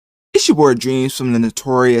It's your boy Dreams from the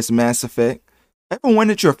notorious Mass Effect. Ever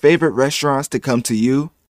wanted your favorite restaurants to come to you?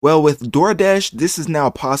 Well, with DoorDash, this is now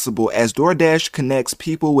possible as DoorDash connects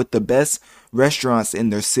people with the best restaurants in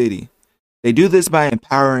their city. They do this by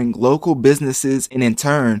empowering local businesses and in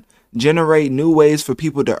turn, generate new ways for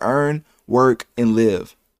people to earn, work, and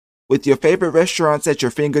live. With your favorite restaurants at your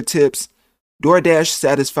fingertips, DoorDash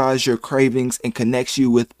satisfies your cravings and connects you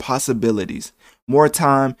with possibilities, more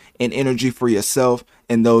time and energy for yourself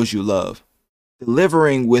and those you love.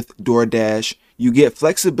 Delivering with DoorDash, you get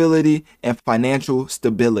flexibility and financial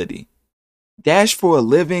stability. Dash for a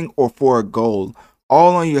living or for a goal,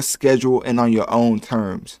 all on your schedule and on your own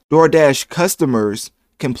terms. DoorDash customers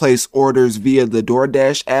can place orders via the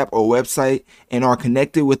DoorDash app or website and are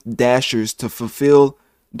connected with Dashers to fulfill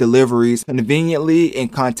deliveries conveniently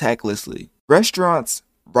and contactlessly. Restaurants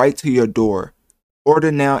right to your door.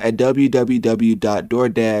 Order now at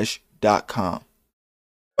www.doordash.com.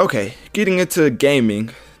 Okay, getting into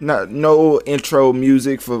gaming. No intro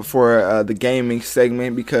music for the gaming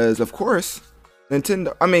segment because, of course,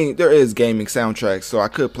 Nintendo. I mean, there is gaming soundtracks, so I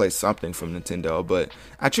could play something from Nintendo, but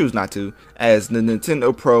I choose not to. As the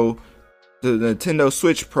Nintendo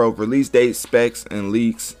Switch Pro release date, specs, and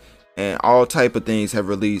leaks, and all type of things have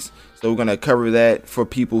released. So we're gonna cover that for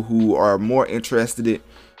people who are more interested in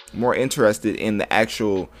the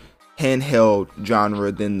actual handheld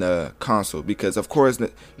genre than the console, because of course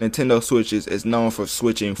Nintendo Switch is known for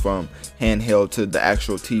switching from handheld to the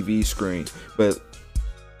actual TV screen. But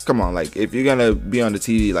come on, like if you're gonna be on the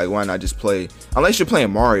TV, like why not just play? Unless you're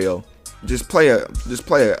playing Mario, just play on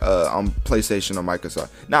PlayStation or Microsoft,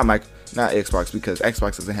 not Xbox, because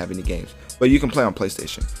Xbox doesn't have any games. But you can play on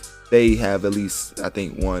PlayStation. They have at least, I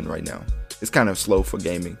think, one right now. It's kind of slow for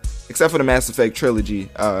gaming, except for the Mass Effect Trilogy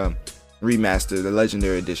remaster, the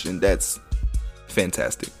Legendary Edition. That's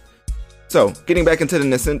fantastic. So, getting back into the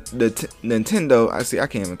Nintendo, I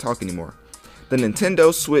can't even talk anymore. The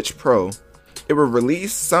Nintendo Switch Pro, it will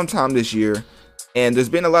release sometime this year, and there's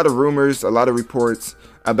been a lot of rumors, a lot of reports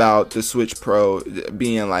about the Switch Pro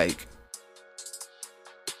being like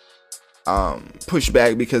pushed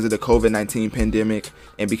back because of the COVID-19 pandemic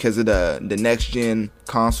and because of the next gen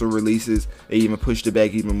console releases. They even pushed it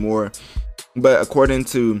back even more. But according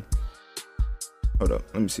to, hold up,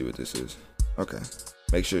 let me see what this is. Okay,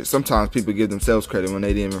 make sure. Sometimes people give themselves credit when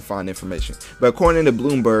they didn't even find information. But according to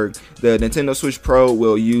Bloomberg, the Nintendo Switch Pro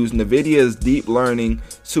will use NVIDIA's deep learning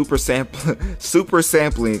super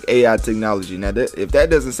sampling AI technology. Now, if that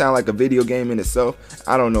doesn't sound like a video game in itself,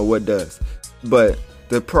 I don't know what does. But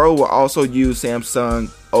the Pro will also use Samsung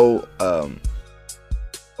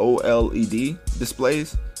OLED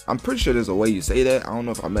displays. I'm pretty sure there's a way you say that. I don't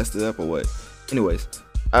know if I messed it up or what. Anyways,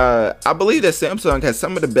 I believe that Samsung has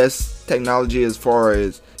some of the best technology as far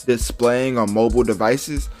as displaying on mobile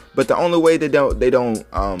devices. But the only way they don't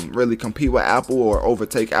really compete with Apple or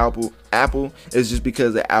overtake Apple is just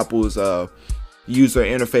because of Apple's user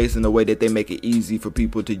interface and the way that they make it easy for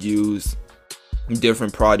people to use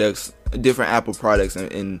different Apple products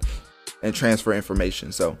and transfer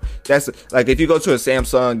information. So that's like, if you go to a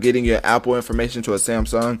Samsung, getting your Apple information to a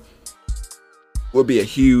Samsung will be a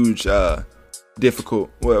huge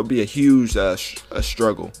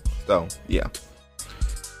struggle. So yeah,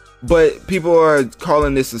 but people are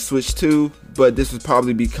calling this a Switch 2, but this will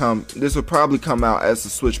probably come out as the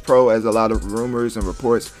Switch Pro, as a lot of rumors and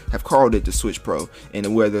reports have called it the Switch Pro.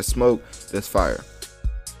 And where there's smoke, there's fire.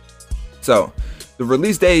 So the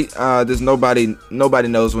release date, there's nobody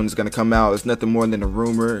knows when it's gonna come out. It's nothing more than a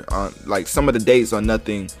rumor. Like some of the dates are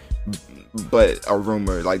nothing but a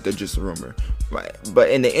rumor. Like they're just a rumor. Right.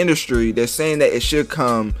 But in the industry, they're saying that it should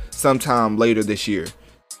come sometime later this year.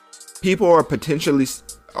 People are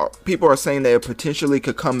saying that it potentially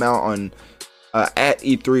could come out on at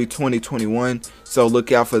E3 2021. So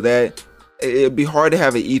look out for that. It'd be hard to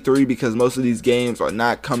have an E3 because most of these games are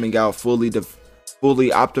not coming out fully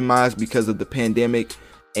optimized because of the pandemic,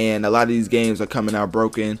 and a lot of these games are coming out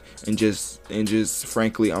broken and just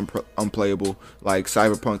frankly unplayable, like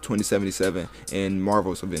Cyberpunk 2077 and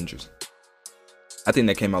Marvel's Avengers. I think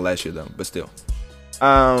that came out last year though, but still.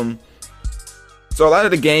 So a lot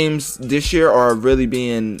of the games this year are really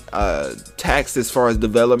being taxed as far as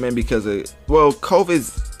development because of, well,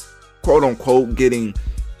 COVID's quote unquote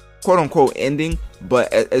ending,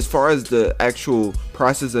 but as far as the actual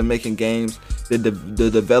process of making games, the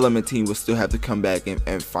development team will still have to come back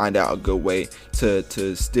and find out a good way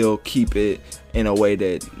to still keep it in a way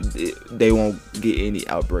that they won't get any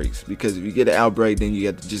outbreaks. Because if you get an outbreak, then you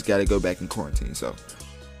just got to go back in quarantine. So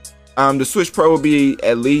the Switch Pro will be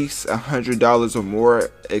at least $100 or more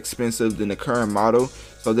expensive than the current model.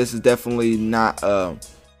 So this is definitely not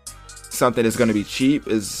something that's going to be cheap.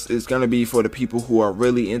 It's going to be for the people who are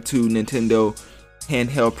really into Nintendo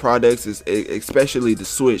handheld products, especially the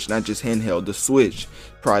Switch, not just handheld, the Switch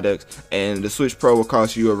products. And the Switch Pro will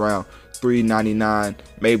cost you around $399,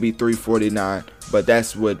 maybe $349, but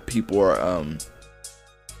that's what people are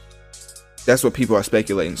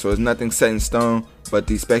speculating. So it's nothing set in stone, but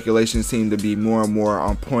these speculations seem to be more and more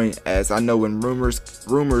on point. As I know, when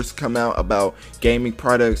rumors come out about gaming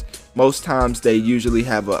products, most times they usually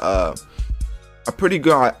have a pretty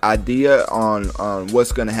good idea on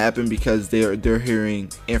what's going to happen, because they're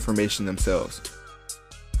hearing information themselves.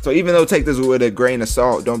 So even though take this with a grain of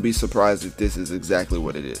salt, don't be surprised if this is exactly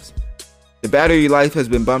what it is. The battery life has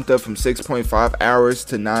been bumped up from 6.5 hours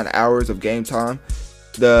to 9 hours of game time.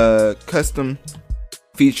 The custom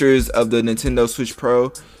features of the Nintendo Switch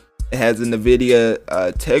Pro, it has a NVIDIA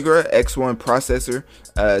Tegra X1 processor,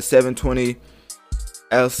 720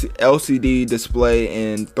 LCD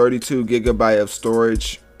display, and 32 gigabyte of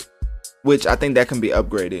storage, which I think that can be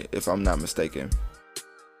upgraded if I'm not mistaken.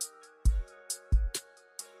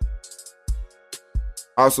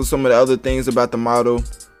 Also, some of the other things about the model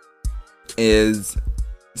is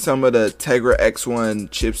some of the Tegra X1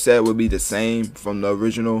 chipset will be the same from the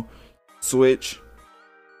original Switch,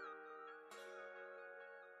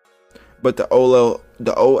 but the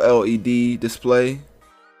OLED display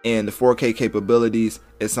and the 4K capabilities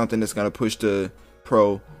is something that's going to push the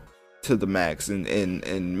Pro to the max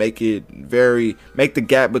and make the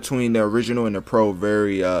gap between the original and the Pro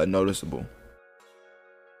very noticeable.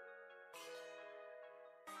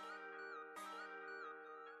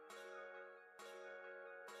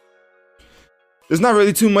 There's not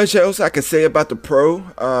really too much else I could say about the Pro.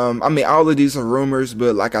 I mean, all of these are rumors,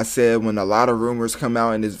 but like I said, when a lot of rumors come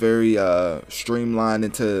out and it's very streamlined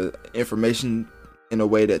into information in a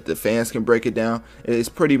way that the fans can break it down, it's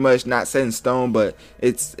pretty much not set in stone, but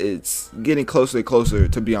it's getting closer and closer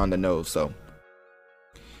to be on the nose. So,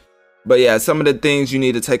 but yeah, some of the things you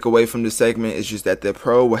need to take away from this segment is just that the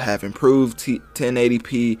Pro will have improved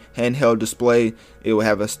 1080p handheld display. It will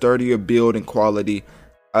have a sturdier build and quality.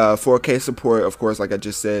 4K support, of course, like I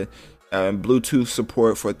just said, Bluetooth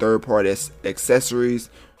support for third-party accessories,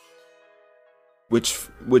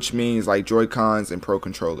 which means like Joy-Cons and Pro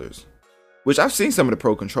controllers. Which I've seen some of the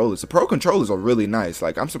Pro controllers. The Pro controllers are really nice.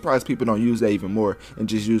 Like, I'm surprised people don't use that even more and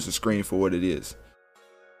just use the screen for what it is.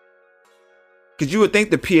 Because you would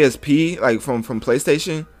think the PSP, like from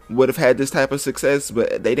PlayStation, would have had this type of success,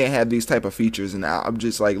 but they didn't have these type of features. And I'm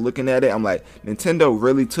just like looking at it, I'm like, Nintendo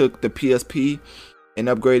really took the PSP and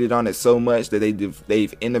upgraded on it so much that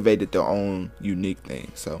they've innovated their own unique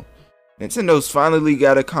thing. So Nintendo's finally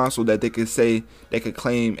got a console that they could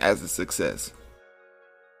claim as a success.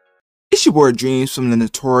 It's your boy Dreams from the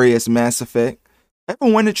notorious Mass Effect.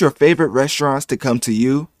 Ever wanted your favorite restaurants to come to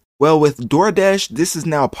you? Well, with DoorDash, this is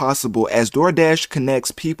now possible, as DoorDash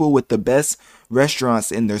connects people with the best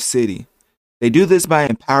restaurants in their city. They do this by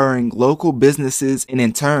empowering local businesses and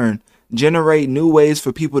in turn generate new ways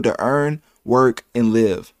for people to earn, work, and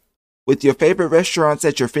live. With your favorite restaurants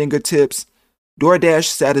at your fingertips, DoorDash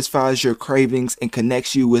satisfies your cravings and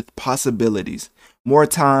connects you with possibilities, more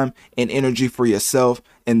time and energy for yourself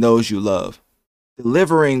and those you love.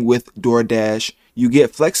 Delivering with DoorDash, you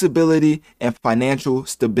get flexibility and financial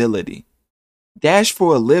stability. Dash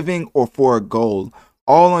for a living or for a goal,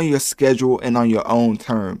 all on your schedule and on your own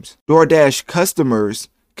terms. DoorDash customers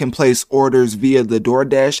can place orders via the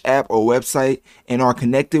DoorDash app or website and are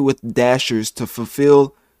connected with Dashers to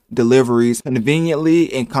fulfill deliveries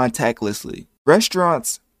conveniently and contactlessly.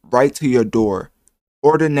 Restaurants right to your door.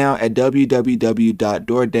 Order now at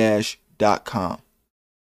www.doordash.com.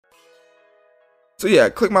 So yeah,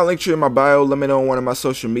 click my link tree in my bio. Let me know on one of my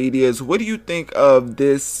social medias. What do you think of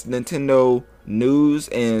this Nintendo news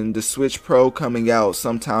and the Switch Pro coming out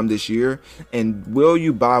sometime this year? And will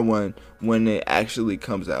you buy one when it actually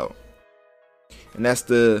comes out? And that's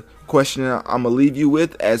the question I'm going to leave you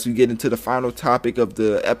with as we get into the final topic of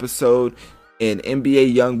the episode. In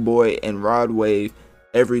NBA YoungBoy and Rod Wave,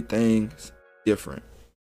 everything's different.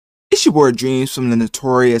 It's your boy Dreams from the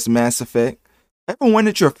notorious Mass Effect. Ever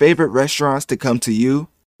wanted your favorite restaurants to come to you?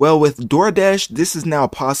 Well, with DoorDash, this is now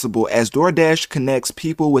possible, as DoorDash connects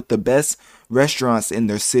people with the best restaurants in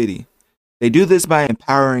their city. They do this by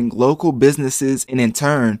empowering local businesses and in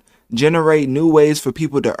turn generate new ways for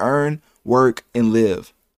people to earn, work, and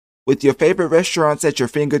live. With your favorite restaurants at your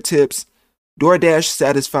fingertips, DoorDash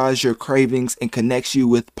satisfies your cravings and connects you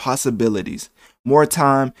with possibilities, more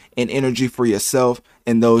time and energy for yourself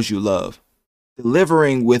and those you love.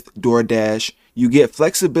 Delivering with DoorDash, you get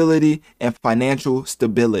flexibility and financial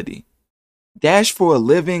stability. Dash for a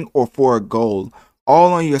living or for a goal,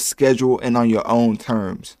 all on your schedule and on your own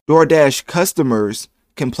terms. DoorDash customers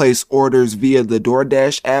can place orders via the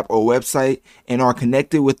DoorDash app or website and are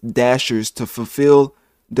connected with Dashers to fulfill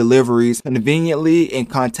deliveries conveniently and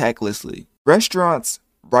contactlessly. Restaurants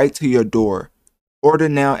right to your door. Order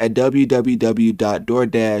now at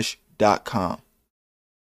www.doordash.com.